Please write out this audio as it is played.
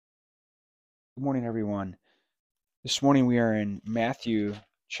Good morning, everyone. This morning we are in Matthew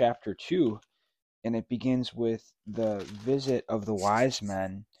chapter 2, and it begins with the visit of the wise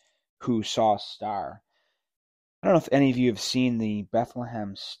men who saw a star. I don't know if any of you have seen the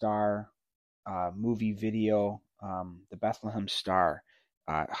Bethlehem Star movie video, the Bethlehem Star.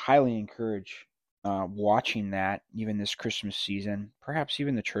 Highly encourage watching that, even this Christmas season. Perhaps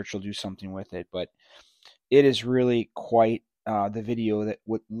even the church will do something with it, but it is really quite the video that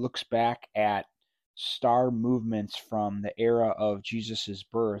looks back at star movements from the era of Jesus's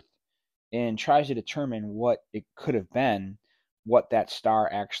birth and tries to determine what it could have been, what that star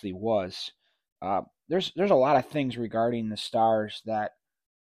actually was. There's a lot of things regarding the stars that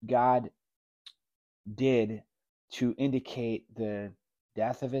God did to indicate the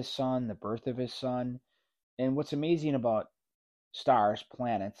death of his son, the birth of his son. And what's amazing about stars,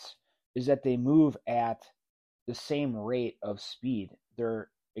 planets, is that they move at the same rate of speed. They're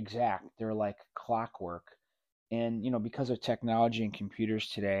exact. They're like clockwork. And, because of technology and computers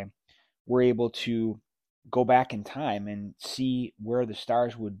today, we're able to go back in time and see where the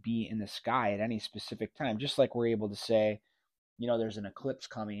stars would be in the sky at any specific time. Just like we're able to say, there's an eclipse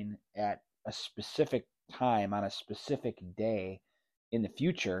coming at a specific time on a specific day in the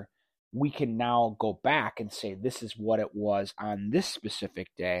future, we can now go back and say this is what it was on this specific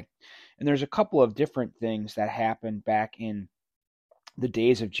day. And there's a couple of different things that happened back in the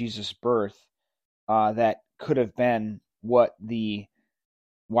days of Jesus' birth that could have been what the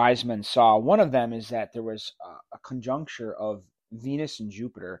wise men saw. One of them is that there was a conjuncture of Venus and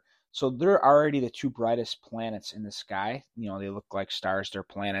Jupiter. So they're already the two brightest planets in the sky. They look like stars, they're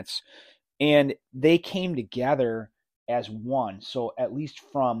planets. And they came together as one. So at least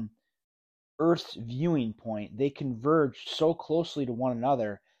from Earth's viewing point, they converged so closely to one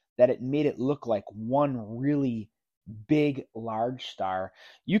another that it made it look like one really big, large star.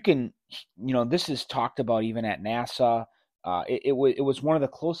 This is talked about even at NASA. It was one of the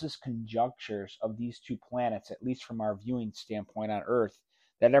closest conjunctures of these two planets, at least from our viewing standpoint on Earth,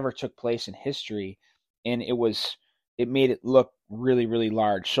 that ever took place in history. And it made it look really, really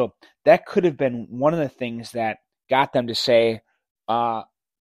large. So that could have been one of the things that got them to say,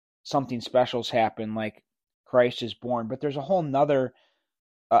 something special's happened, like Christ is born. But there's a whole nother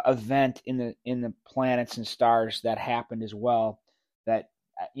event in the planets and stars that happened as well that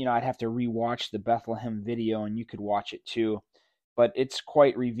I'd have to rewatch the Bethlehem video, and you could watch it too. But it's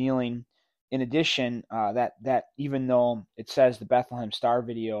quite revealing. In addition, that even though it says the Bethlehem Star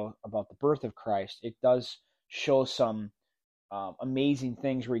video about the birth of Christ, it does show some amazing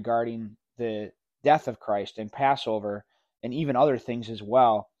things regarding the death of Christ and Passover, and even other things as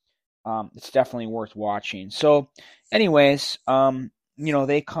well. It's definitely worth watching. So, anyways,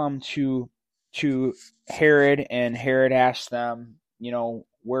 they come to Herod, and Herod asks them,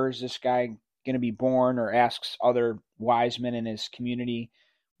 where is this guy going to be born? Or asks other wise men in his community,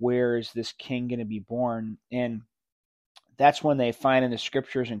 where is this king going to be born? And that's when they find in the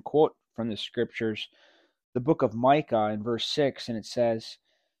scriptures and quote from the scriptures the book of Micah in verse 6, and it says,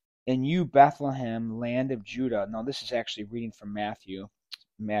 "And you, Bethlehem, land of Judah," now this is actually reading from Matthew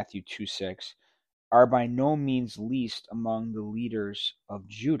 2:6, "are by no means least among the leaders of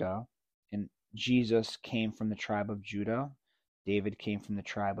Judah." And Jesus came from the tribe of Judah. David came from the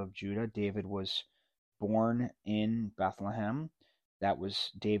tribe of Judah. David was born in Bethlehem. That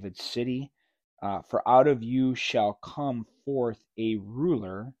was David's city. "For out of you shall come forth a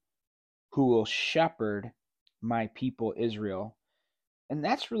ruler who will shepherd my people Israel." And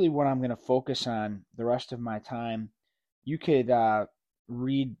that's really what I'm going to focus on the rest of my time. You could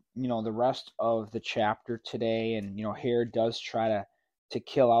read, the rest of the chapter today, and Herod does try to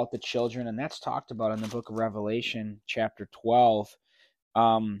kill out the children, and that's talked about in the book of Revelation, chapter 12.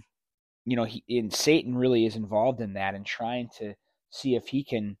 And Satan really is involved in that and trying to see if he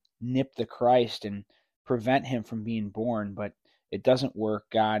can nip the Christ and prevent him from being born, but it doesn't work.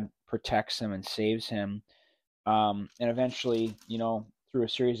 God protects him and saves him. And eventually, through a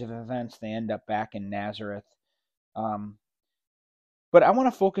series of events, they end up back in Nazareth. But I want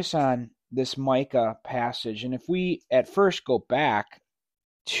to focus on this Micah passage. And if we at first go back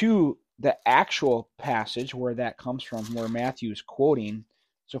to the actual passage where that comes from, where Matthew is quoting.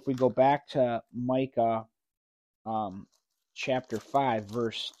 So if we go back to Micah chapter 5,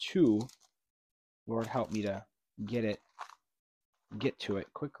 verse 2, Lord help me to get to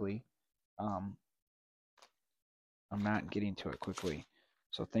it quickly. I'm not getting to it quickly,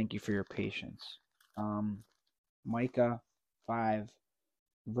 so thank you for your patience. Micah 5,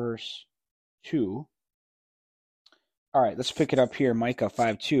 verse 2. All right, let's pick it up here, Micah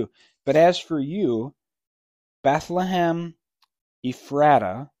 5:2. "But as for you, Bethlehem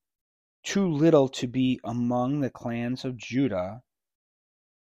Ephratah, too little to be among the clans of Judah.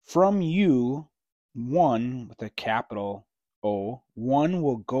 From you, one with a capital O, one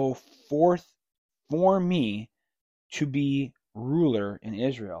will go forth for me to be ruler in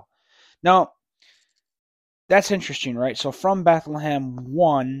Israel. Now, that's interesting, right? So from Bethlehem,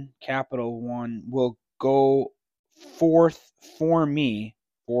 one, capital one, will go forth for me,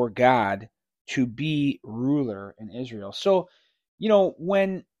 for God, to be ruler in Israel. So,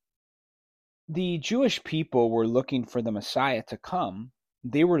 when the Jewish people were looking for the Messiah to come,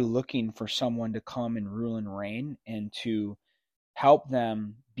 they were looking for someone to come and rule and reign and to help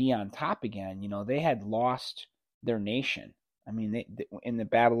them be on top again. They had lost their nation. I mean, in the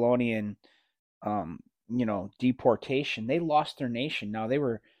Babylonian deportation, they lost their nation. Now they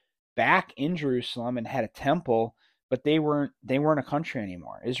were back in Jerusalem and had a temple, but they weren't a country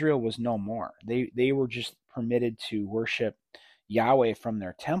anymore. Israel was no more. They were just permitted to worship Yahweh from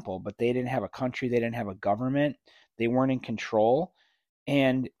their temple, but they didn't have a country, they didn't have a government, they weren't in control.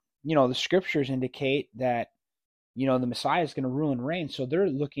 And the scriptures indicate that the Messiah is going to rule and reign, so they're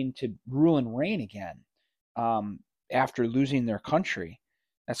looking to rule and reign again after losing their country.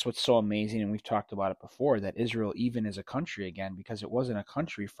 That's what's so amazing, and we've talked about it before, that Israel even is a country again, because it wasn't a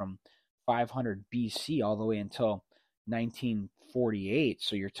country from 500 BC all the way until 1948.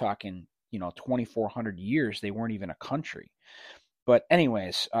 So you're talking, 2,400 years, they weren't even a country. But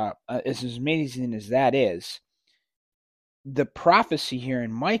anyways, as amazing as that is, the prophecy here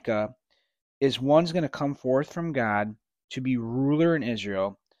in Micah is one's going to come forth from God to be ruler in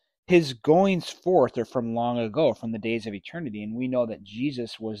Israel. His goings forth are from long ago, from the days of eternity. And we know that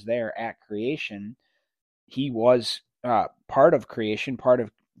Jesus was there at creation. He was part of creation, part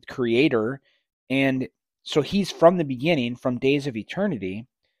of creator. And so he's from the beginning, from days of eternity,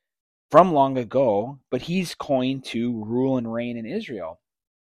 from long ago, but he's going to rule and reign in Israel.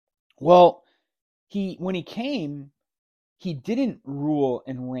 Well, when he came, he didn't rule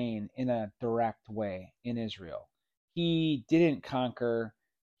and reign in a direct way in Israel. He didn't conquer.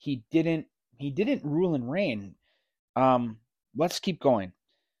 He didn't rule and reign. Let's keep going.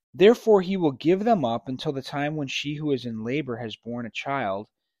 Therefore he will give them up until the time when she who is in labor has borne a child.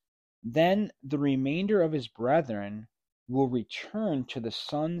 Then the remainder of his brethren will return to the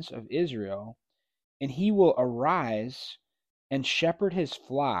sons of Israel, and he will arise and shepherd his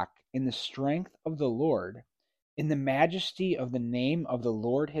flock in the strength of the Lord, in the majesty of the name of the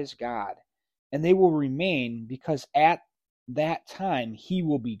Lord his God. And they will remain, because at that time he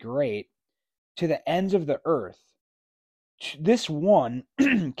will be great, to the ends of the earth. This one,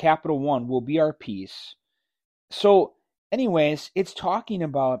 capital one, will be our peace. So, anyways, it's talking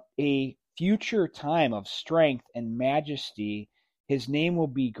about a future time of strength and majesty. His name will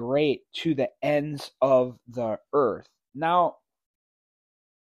be great to the ends of the earth. Now,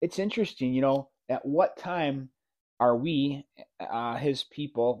 it's interesting, at what time are we, his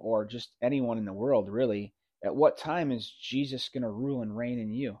people, or just anyone in the world, really, at what time is Jesus going to rule and reign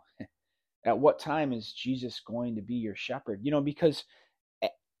in you? At what time is Jesus going to be your shepherd? Because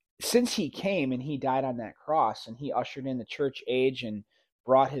since he came and he died on that cross and he ushered in the church age and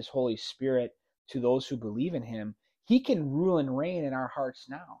brought his Holy Spirit to those who believe in him, he can rule and reign in our hearts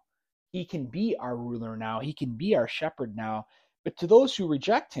now. He can be our ruler now. He can be our shepherd now. But to those who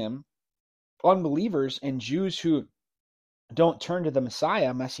reject him, unbelievers and Jews who don't turn to the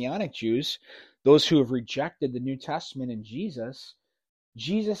Messiah, Messianic Jews, those who have rejected the New Testament and Jesus,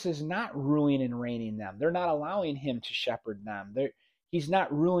 Jesus is not ruling and reigning them. They're not allowing him to shepherd them. He's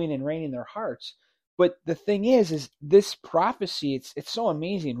not ruling and reigning their hearts. But the thing is this prophecy, it's so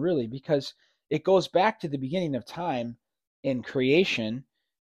amazing, really, because it goes back to the beginning of time in creation,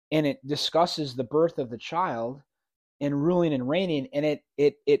 and it discusses the birth of the child and ruling and reigning, and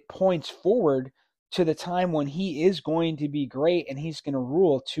it points forward to the time when he is going to be great and he's going to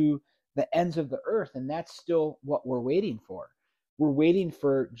rule to the ends of the earth. And that's still what we're waiting for. We're waiting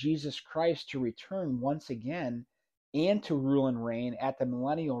for Jesus Christ to return once again and to rule and reign at the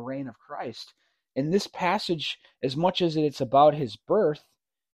millennial reign of Christ. And this passage, as much as it's about his birth,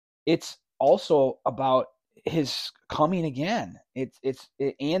 it's also about his coming again. It's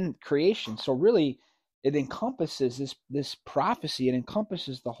and creation. So really, it encompasses this prophecy. It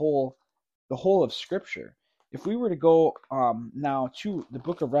encompasses the whole of Scripture. If we were to go now to the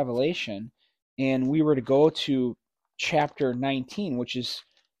book of Revelation, and we were to go to chapter 19, which is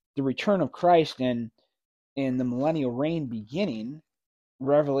the return of Christ and the millennial reign beginning,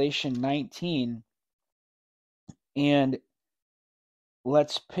 Revelation 19, and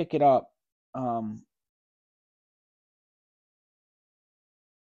let's pick it up. Let's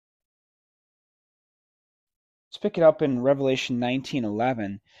pick it up in Revelation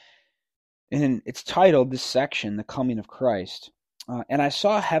 19:11. And it's titled, this section, The Coming of Christ. And I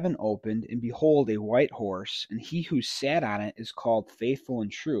saw heaven opened, and behold, a white horse, and he who sat on it is called Faithful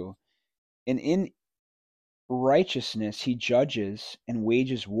and True. And in righteousness he judges and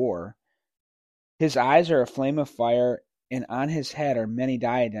wages war. His eyes are a flame of fire, and on his head are many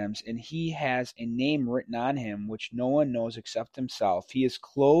diadems, and he has a name written on him which no one knows except himself. He is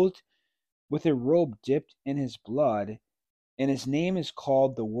clothed with a robe dipped in his blood, and his name is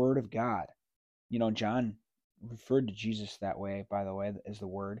called the Word of God. John referred to Jesus that way, by the way, as the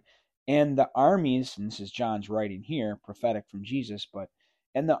Word. And the armies, and this is John's writing here, prophetic from Jesus,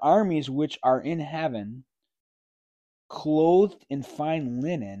 and the armies which are in heaven, clothed in fine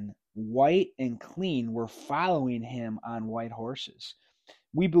linen, white and clean, were following him on white horses.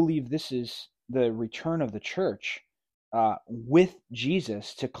 We believe this is the return of the church with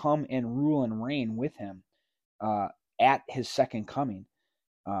Jesus to come and rule and reign with him at his second coming.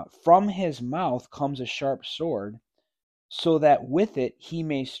 From his mouth comes a sharp sword, so that with it he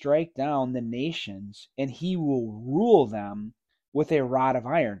may strike down the nations, and he will rule them with a rod of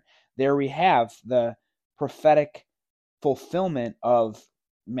iron. There we have the prophetic fulfillment of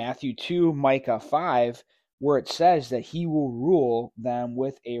Matthew 2, Micah 5, where it says that he will rule them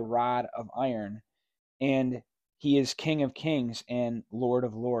with a rod of iron. And he is King of Kings and Lord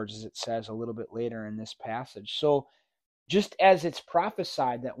of Lords, as it says a little bit later in this passage. So just as it's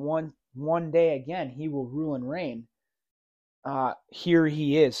prophesied that one day again he will rule and reign, here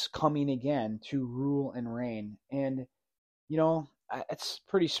he is coming again to rule and reign. And, it's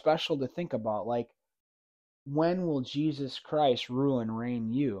pretty special to think about, like, when will Jesus Christ rule and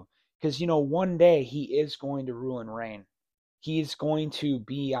reign you? Because, one day he is going to rule and reign. He's going to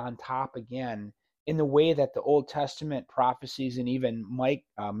be on top again in the way that the Old Testament prophecies and even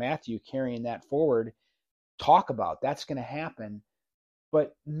Matthew carrying that forward talk about. That's going to happen.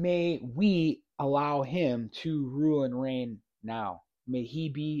 But may we allow him to rule and reign now. May he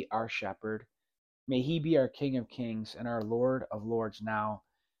be our shepherd. May he be our King of Kings and our Lord of Lords now.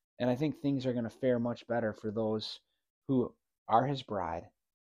 And I think things are going to fare much better for those who are his bride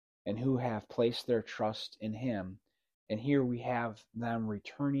and who have placed their trust in him. And here we have them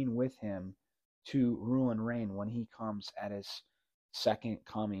returning with him to rule and reign when he comes at his second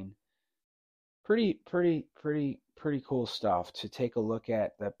coming. Pretty cool stuff to take a look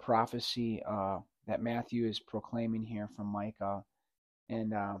at the prophecy that Matthew is proclaiming here from Micah.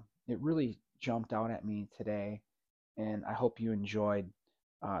 And it really jumped out at me today. And I hope you enjoyed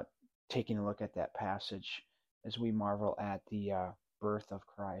taking a look at that passage as we marvel at the birth of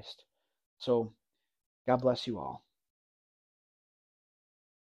Christ. So God bless you all.